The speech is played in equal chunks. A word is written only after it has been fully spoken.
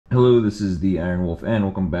Hello, this is the Iron Wolf, and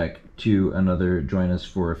welcome back to another Join Us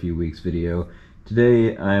for a Few Weeks video.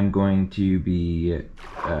 Today I'm going to be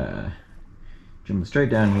jumping straight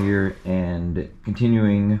down here and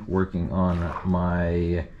continuing working on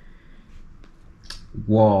my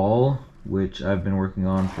wall, which I've been working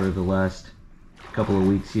on for the last couple of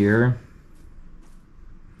weeks here.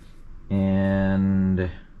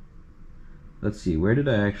 And let's see, where did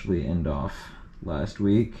I actually end off last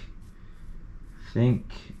week?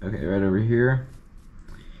 Think, okay, right over here.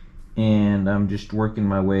 And I'm just working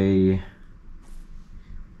my way,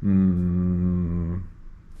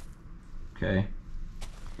 okay,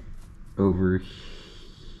 over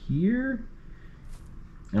here.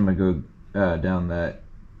 I'm gonna go down that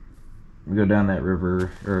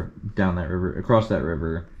river, across that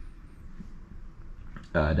river,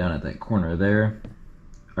 down at that corner there.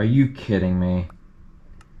 Are you kidding me?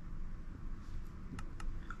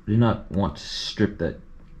 I do not want to strip that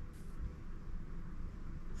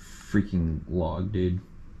freaking log, dude.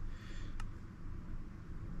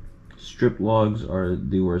 Strip logs are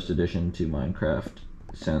the worst addition to Minecraft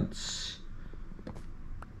since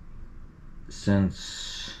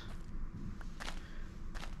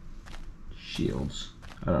shields.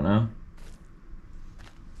 I don't know.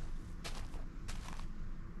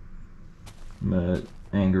 I'm gonna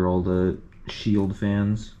anger all the shield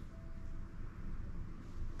fans.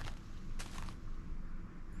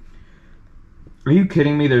 Are you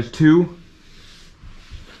kidding me? There's two?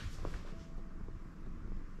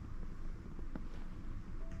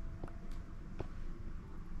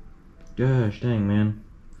 Gosh dang, man.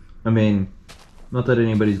 I mean, not that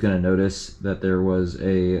anybody's gonna notice that there was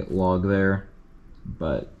a log there,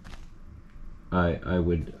 but I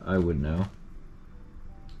would know.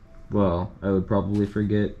 Well, I would probably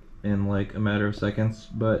forget in like a matter of seconds,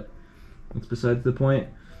 but that's besides the point.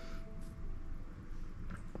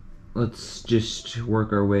 Let's just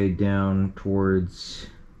work our way down towards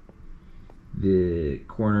the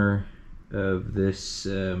corner of this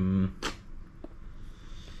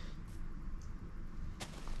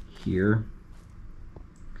here,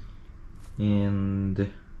 and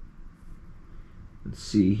let's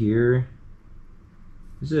see here.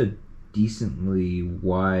 There's a decently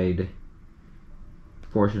wide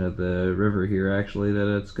portion of the river here actually that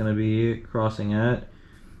it's going to be crossing at.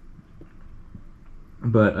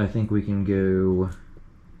 But I think we can go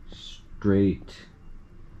straight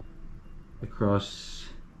across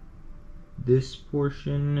this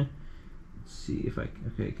portion. Let's see if I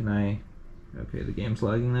can, okay, can I, okay, the game's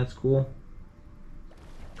lagging, that's cool.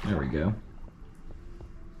 There we go.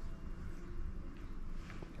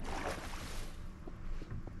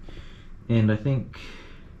 And I think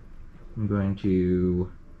I'm going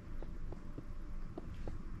to,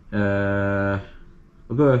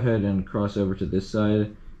 I'll go ahead and cross over to this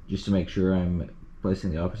side just to make sure I'm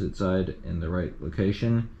placing the opposite side in the right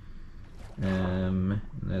location.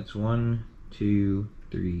 That's 1, 2,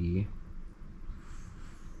 3,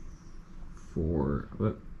 4,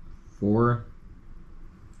 4,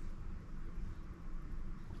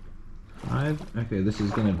 5. Okay, this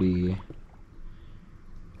is gonna be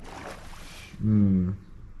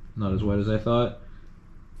not as wide as I thought.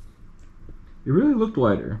 It really looked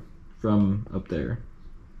wider from up there.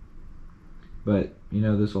 But, you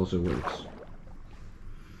know, this also works.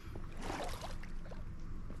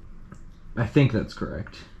 I think that's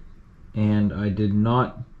correct. And I did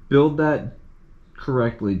not build that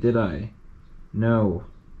correctly, did I? No,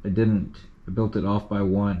 I didn't. I built it off by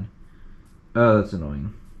 1. Oh, that's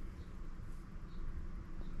annoying.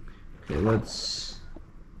 Okay, let's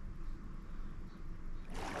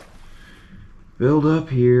build up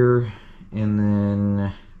here, and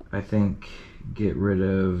then I think get rid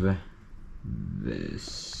of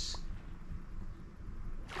this.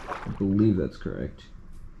 I believe that's correct.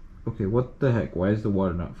 Okay, what the heck? Why is the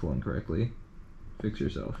water not flowing correctly? Fix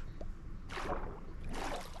yourself.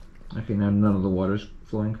 Okay, now none of the water's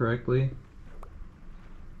flowing correctly.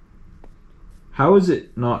 How is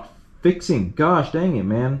it not fixing? Gosh dang it,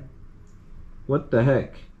 man. What the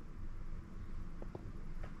heck?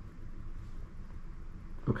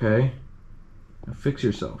 Okay. Now fix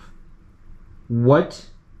yourself. What?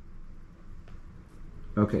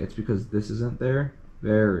 Okay, it's because this isn't there.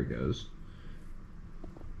 There it goes.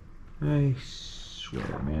 I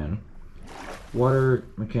swear, man. Water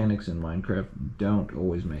mechanics in Minecraft don't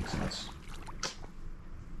always make sense.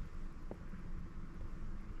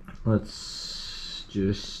 Let's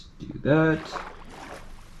just do that.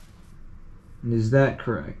 And is that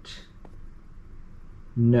correct?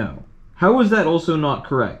 No. How is that also not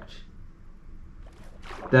correct?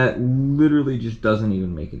 That literally just doesn't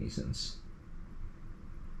even make any sense.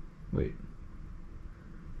 Wait.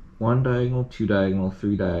 1 diagonal, 2 diagonal,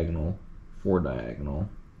 3 diagonal, 4 diagonal.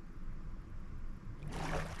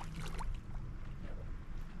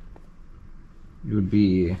 It would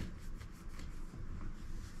be...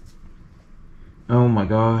 Oh my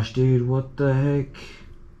gosh, dude, what the heck?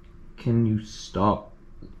 Can you stop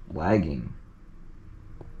lagging?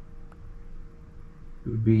 It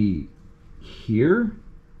would be here?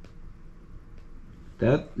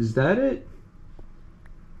 Is that it?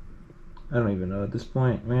 I don't even know at this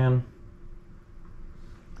point, man.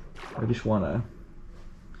 I just want to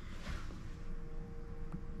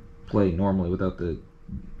play normally without the...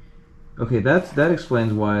 Okay, that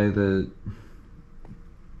explains why the...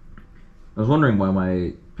 I was wondering why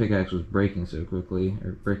my pickaxe was breaking so quickly,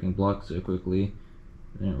 or breaking blocks so quickly.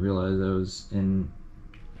 I didn't realize I was in...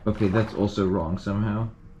 Okay, that's also wrong somehow.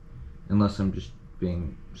 Unless I'm just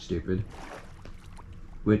being stupid.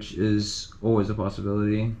 Which is always a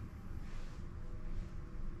possibility.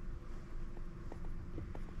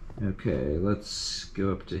 Okay, let's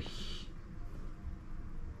go up to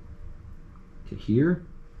here,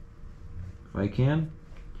 if I can.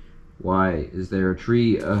 Why is there a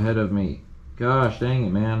tree ahead of me? Gosh dang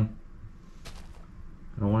it, man.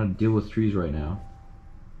 I don't want to deal with trees right now.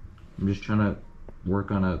 I'm just trying to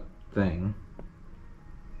work on a thing.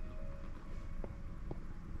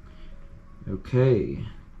 Okay,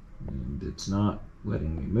 and it's not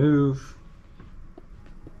letting me move.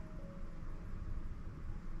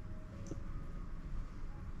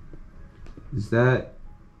 Is that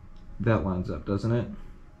lines up, doesn't it?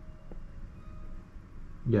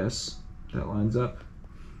 Yes, that lines up.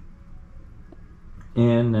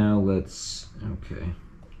 And now let's, okay,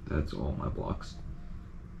 that's all my blocks.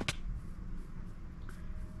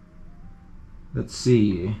 Let's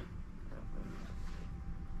see.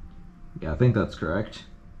 Yeah, I think that's correct.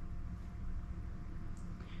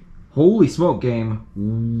 Holy smoke, game.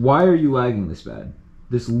 Why are you lagging this bad?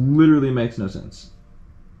 This literally makes no sense.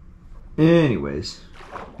 Anyways,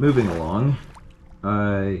 moving along.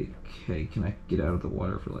 Okay, can I get out of the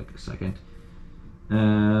water for like a second?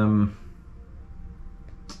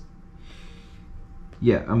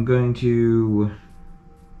 Yeah, I'm going to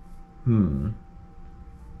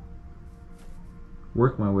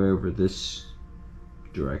work my way over this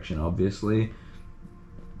direction, obviously.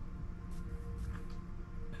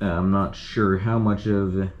 I'm not sure how much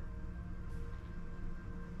of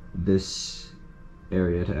this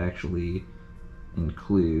area to actually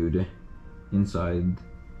include inside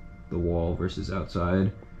the wall versus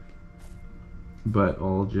outside, but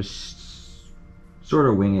I'll just sort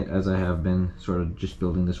of wing it as I have been, sort of just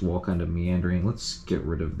building this wall kind of meandering. Let's get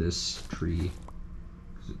rid of this tree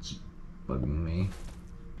because it's bugging me.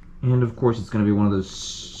 And of course it's going to be one of those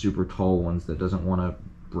super tall ones that doesn't want to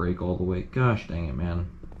break all the way. Gosh dang it, man.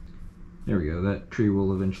 There we go, that tree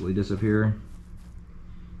will eventually disappear.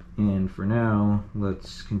 And for now,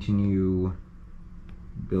 let's continue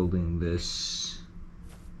building this.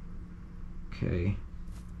 Okay.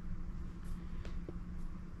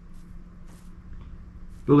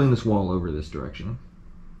 Building this wall over this direction.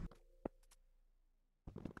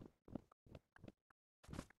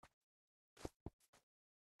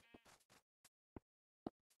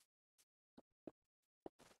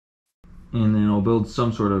 And then I'll build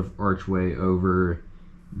some sort of archway over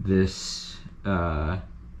this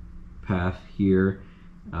path here.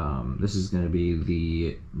 This is going to be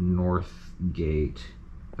the north gate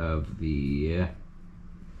of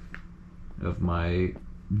my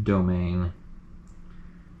domain,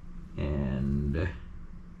 and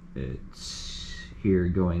it's here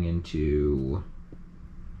going into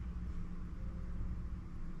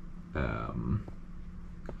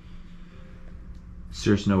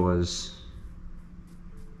Circe Noah's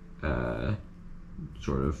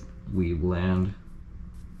sort of weeb land,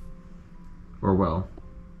 or well,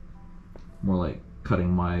 more like cutting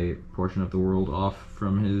my portion of the world off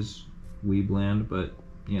from his weeb land, but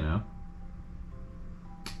you know,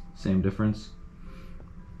 same difference.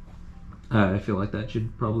 I feel like that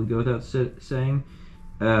should probably go without saying.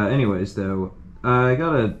 Anyways, though, I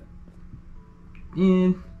got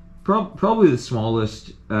probably the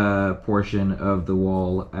smallest portion of the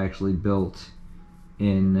wall actually built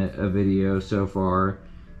in a video so far,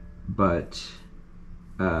 but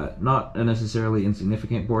not a necessarily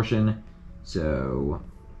insignificant portion, so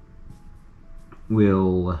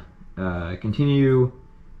we'll continue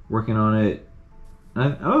working on it.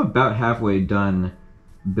 I'm about halfway done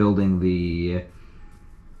building the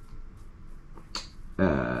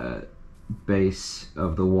base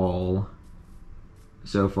of the wall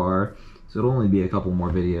so far, so it'll only be a couple more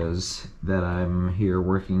videos that I'm here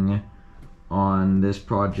working on this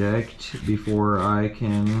project before I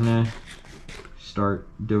can start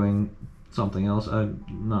doing something else. I'm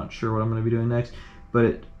not sure what I'm going to be doing next,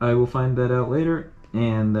 but I will find that out later,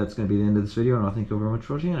 and that's going to be the end of this video, and I'll thank you very much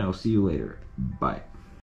for watching, and I will see you later. Bye.